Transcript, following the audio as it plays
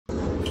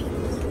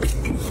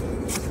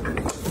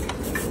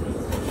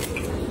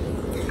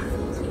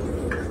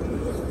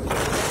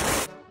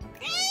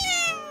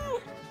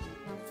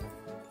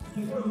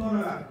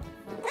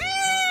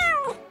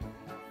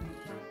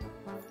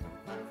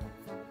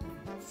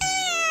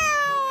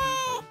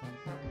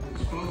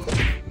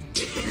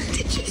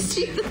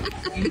see that?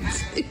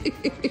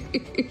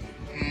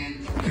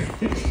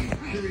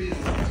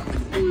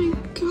 Oh my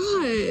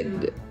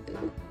god.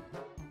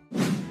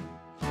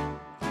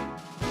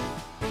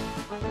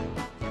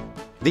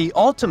 The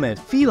ultimate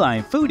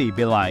feline foodie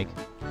be like,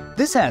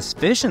 this has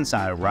fish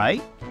inside,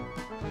 right?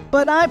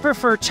 But I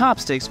prefer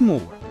chopsticks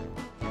more.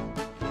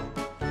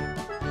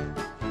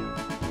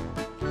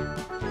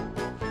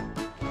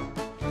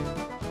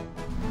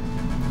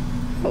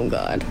 Oh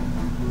god.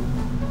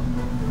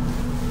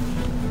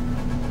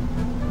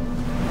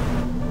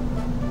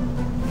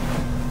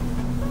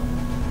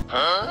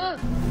 Huh?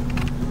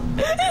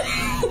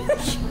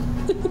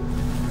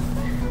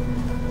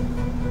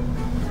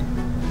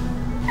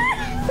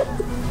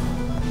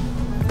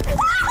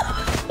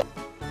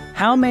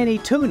 How many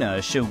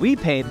tuna should we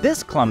pay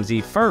this clumsy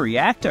furry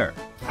actor?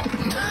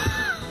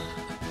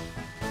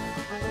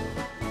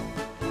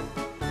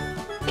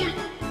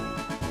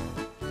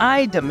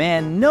 I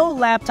demand no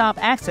laptop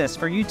access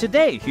for you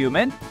today,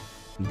 human,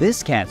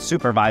 this cat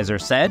supervisor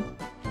said.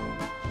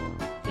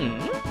 I'm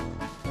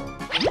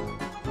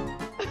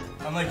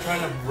like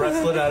trying to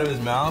wrestle it out of his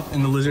mouth,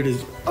 and the lizard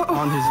is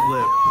on his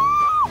lip.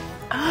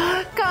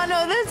 God,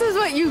 no, this is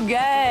what you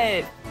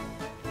get.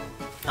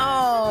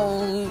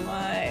 Oh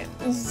my,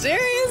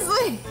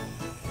 seriously?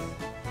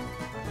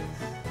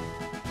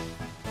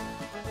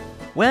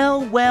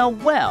 Well, well,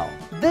 well,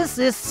 this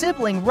is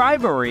sibling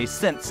rivalry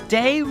since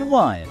day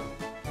one.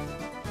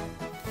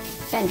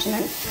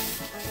 Benjamin.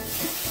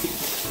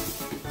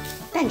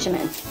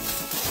 Benjamin.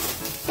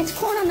 It's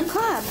corn on the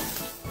cob.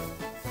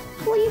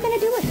 What are you gonna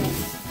do with it?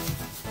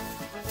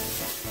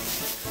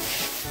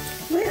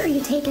 Where are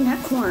you taking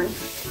that corn?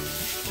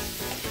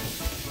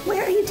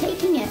 Where are you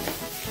taking it?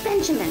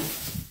 Benjamin.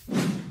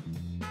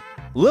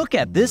 Look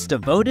at this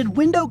devoted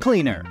window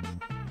cleaner.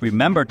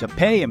 Remember to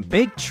pay him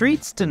big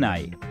treats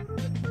tonight.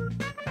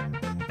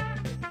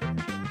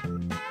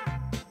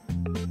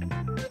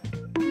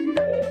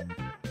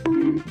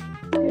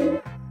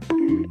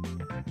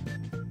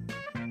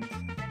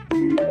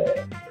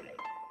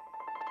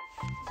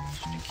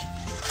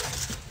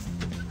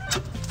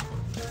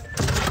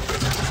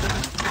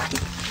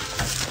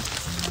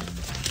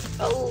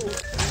 Oh,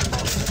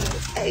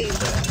 hey,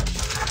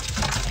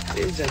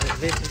 this is a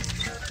vision.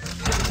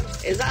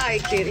 It's all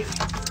right, kitty.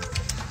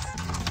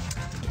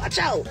 Watch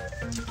out.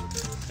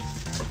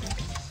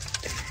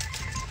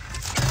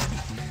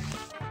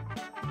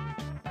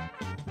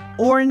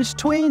 Orange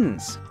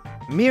twins.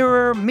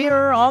 Mirror,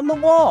 mirror on the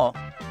wall.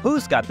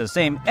 Who's got the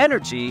same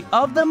energy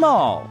of them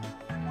all?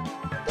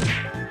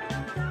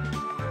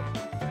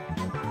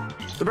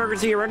 The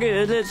burgers here are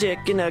good, the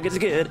chicken nuggets are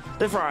good,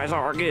 the fries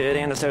are good,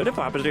 and the soda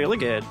pop is really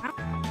good.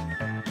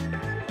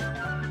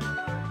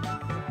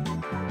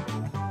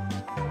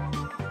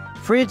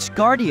 Fridge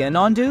guardian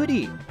on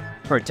duty.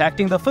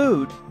 Protecting the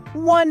food,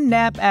 one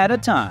nap at a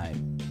time.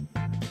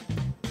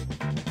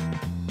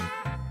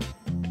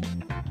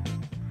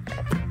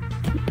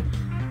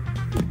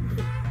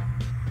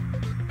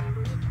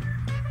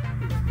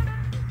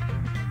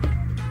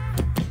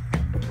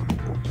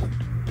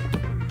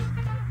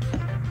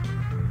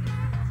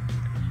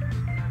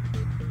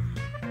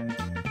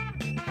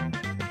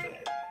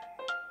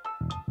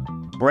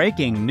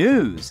 Breaking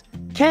news!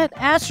 Cat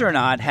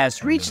astronaut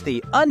has reached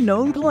the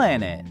unknown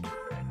planet.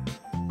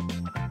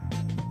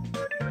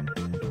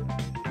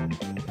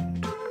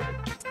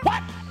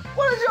 What?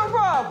 What is your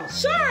problem?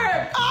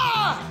 Sir!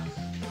 Ah!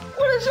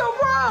 What is your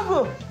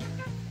problem?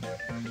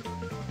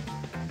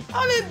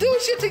 I didn't do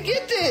shit to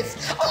get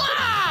this.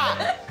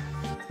 Ah!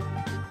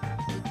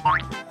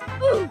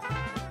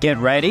 Get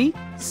ready,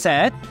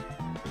 set,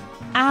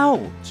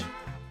 out.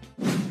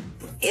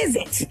 Is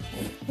it?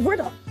 Where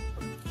the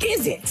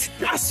is it?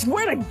 I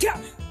swear to God.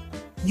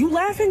 You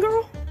laughing,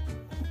 girl?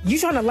 You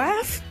trying to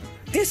laugh?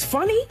 This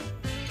funny?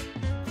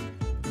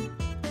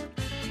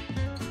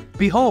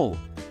 Behold,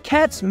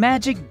 Cat's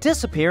magic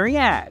disappearing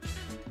act.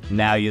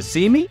 Now you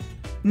see me,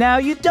 now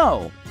you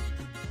don't.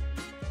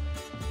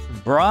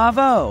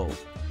 Bravo!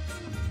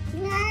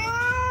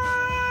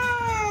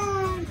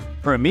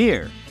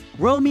 Premiere,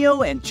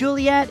 Romeo and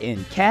Juliet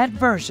in cat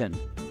version.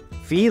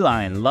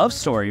 Feline love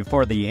story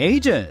for the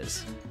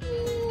ages.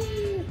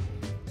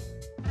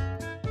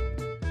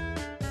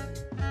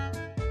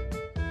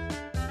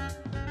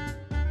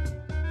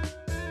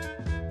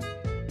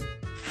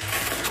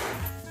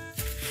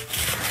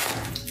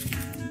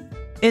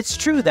 It's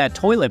true that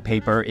toilet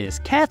paper is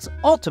Cat's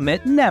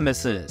ultimate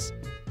nemesis.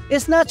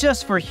 It's not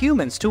just for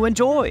humans to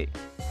enjoy.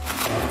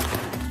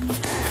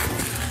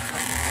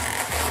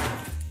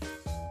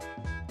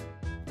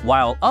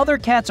 While other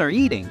cats are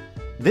eating,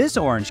 this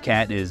orange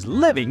cat is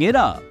living it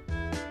up.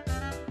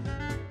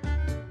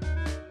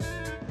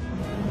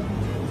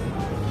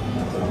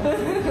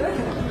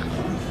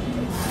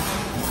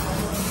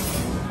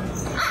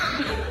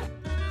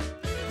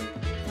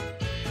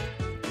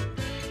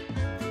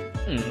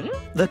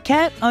 The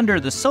cat under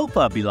the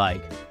sofa be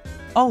like,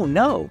 oh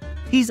no,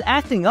 he's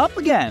acting up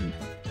again.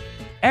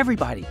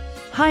 Everybody,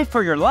 hide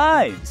for your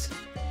lives.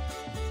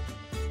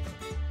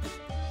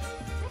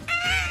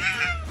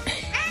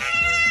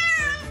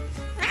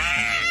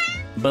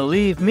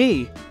 Believe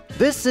me,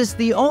 this is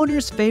the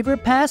owner's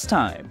favorite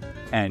pastime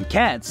and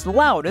cat's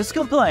loudest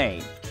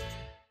complaint.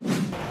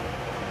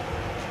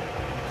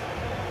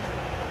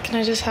 Can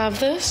I just have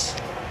this?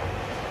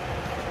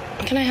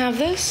 Can I have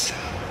this?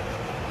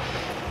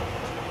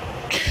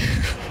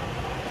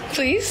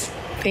 Please?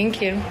 Thank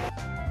you.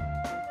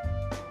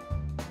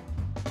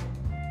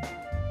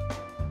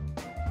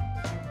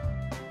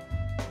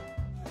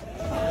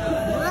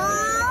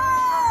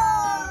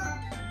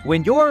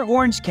 When your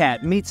orange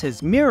cat meets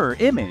his mirror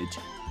image,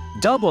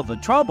 double the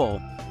trouble,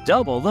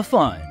 double the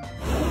fun.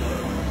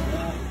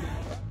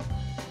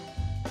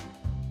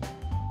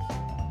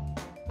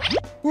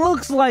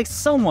 Looks like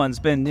someone's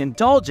been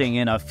indulging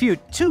in a few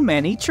too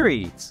many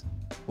treats.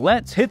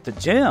 Let's hit the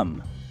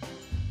gym.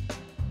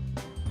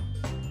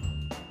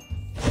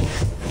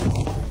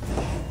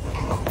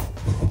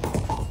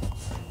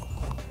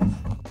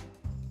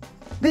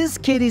 This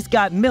kitty's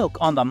got milk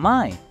on the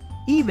mind,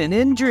 even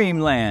in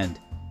dreamland.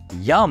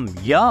 Yum,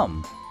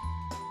 yum.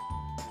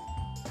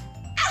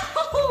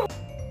 Ow!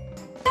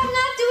 I'm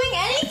not doing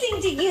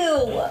anything to you!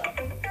 Oh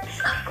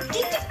my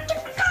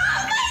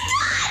god!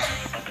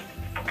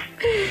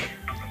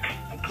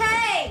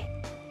 Hey!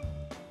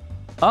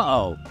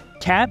 Uh-oh,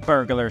 cat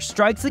burglar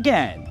strikes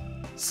again.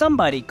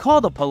 Somebody call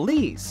the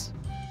police.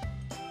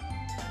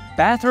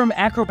 Bathroom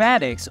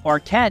acrobatics or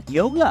cat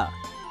yoga.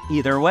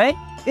 Either way,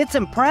 it's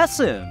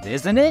impressive,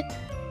 isn't it?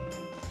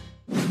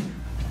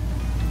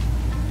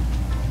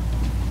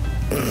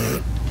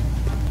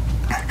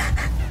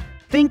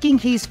 Thinking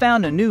he's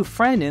found a new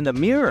friend in the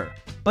mirror,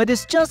 but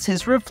it's just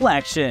his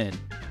reflection.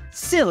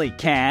 Silly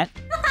cat.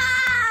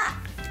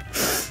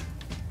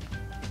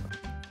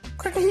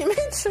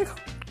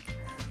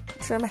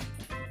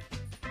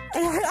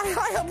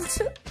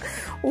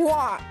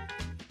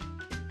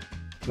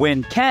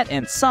 When cat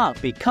and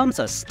sock becomes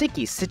a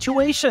sticky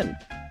situation,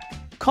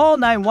 call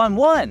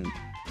 911.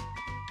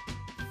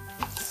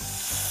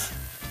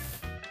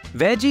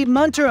 Veggie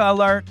muncher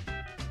alert.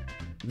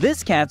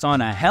 This cat's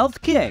on a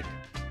health kick.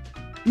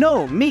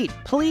 No meat,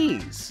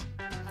 please.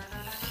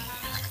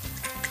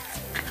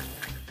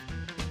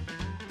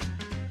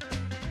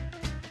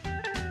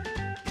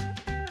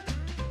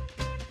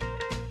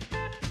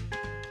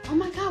 Oh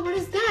my god, what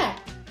is that?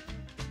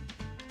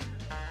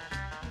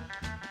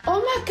 Oh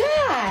my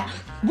god!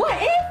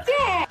 What is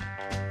that?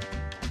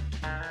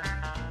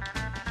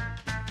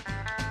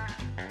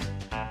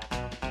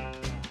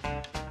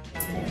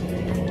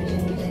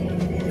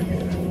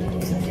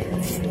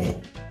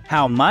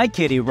 How my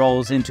kitty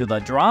rolls into the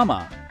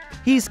drama.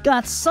 He's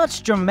got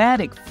such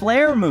dramatic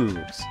flair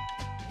moves.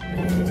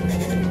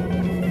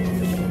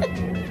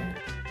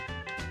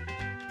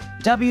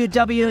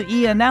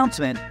 WWE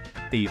announcement.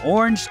 The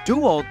Orange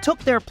Duo took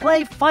their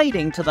play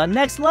fighting to the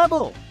next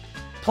level.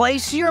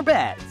 Place your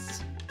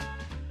bets.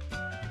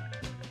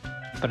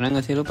 Pernah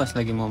nggak sih lu pas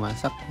lagi mau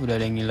masak,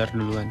 udah ada yang ngiler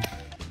duluan?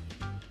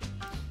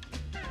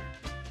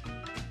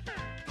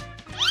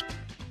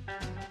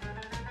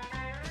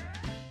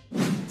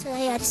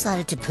 Today I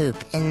decided to poop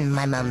in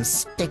my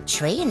mum's big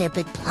tree in her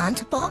big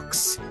planter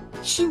box.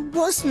 She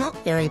was not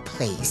very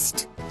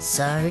pleased.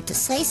 So, to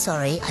say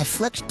sorry, I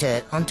flicked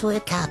dirt onto her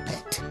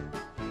carpet.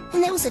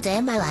 And that was a day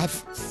in my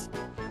life.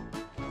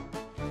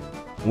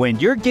 When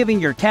you're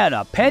giving your cat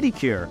a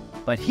pedicure,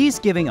 but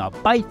he's giving a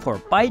bite for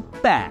bite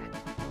back.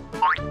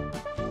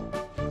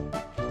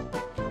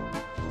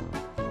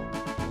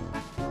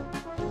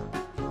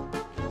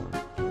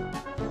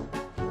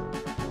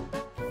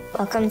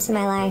 Welcome to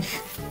my life.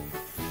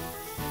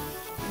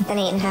 With an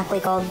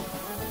 8.5-week-old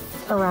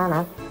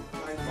piranha.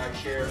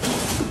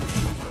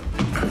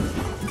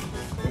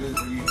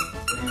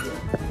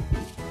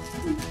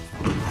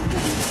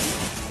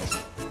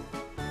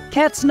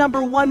 Cat's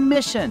 #1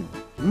 mission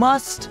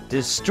must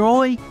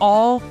destroy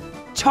all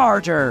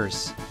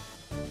chargers.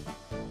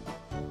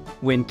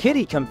 When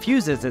Kitty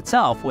confuses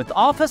itself with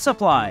office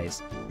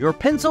supplies, your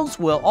pencils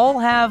will all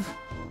have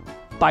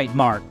bite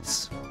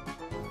marks.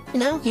 You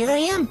know, here I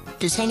am,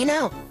 just hanging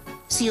out.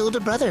 See older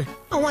brother.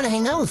 I want to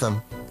hang out with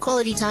him.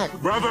 Quality time.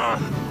 Brother,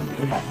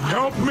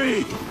 help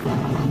me!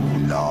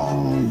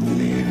 Long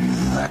live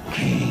the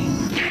king.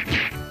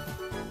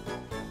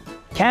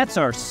 Cats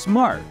are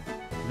smart.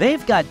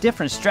 They've got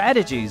different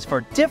strategies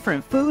for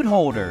different food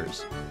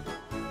holders.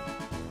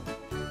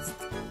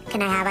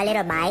 Can I have a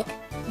little bite?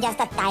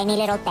 Just a tiny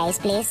little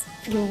taste, please.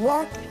 You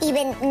won't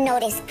even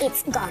notice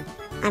it's gone.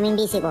 I'm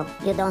invisible.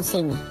 You don't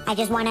see me. I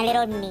just want a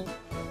little meat.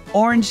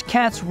 Orange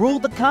cats rule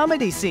the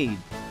comedy scene.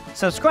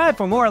 Subscribe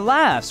for more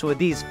laughs with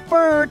these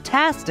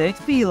fur-tastic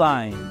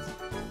felines.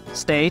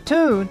 Stay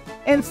tuned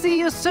and see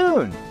you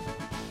soon.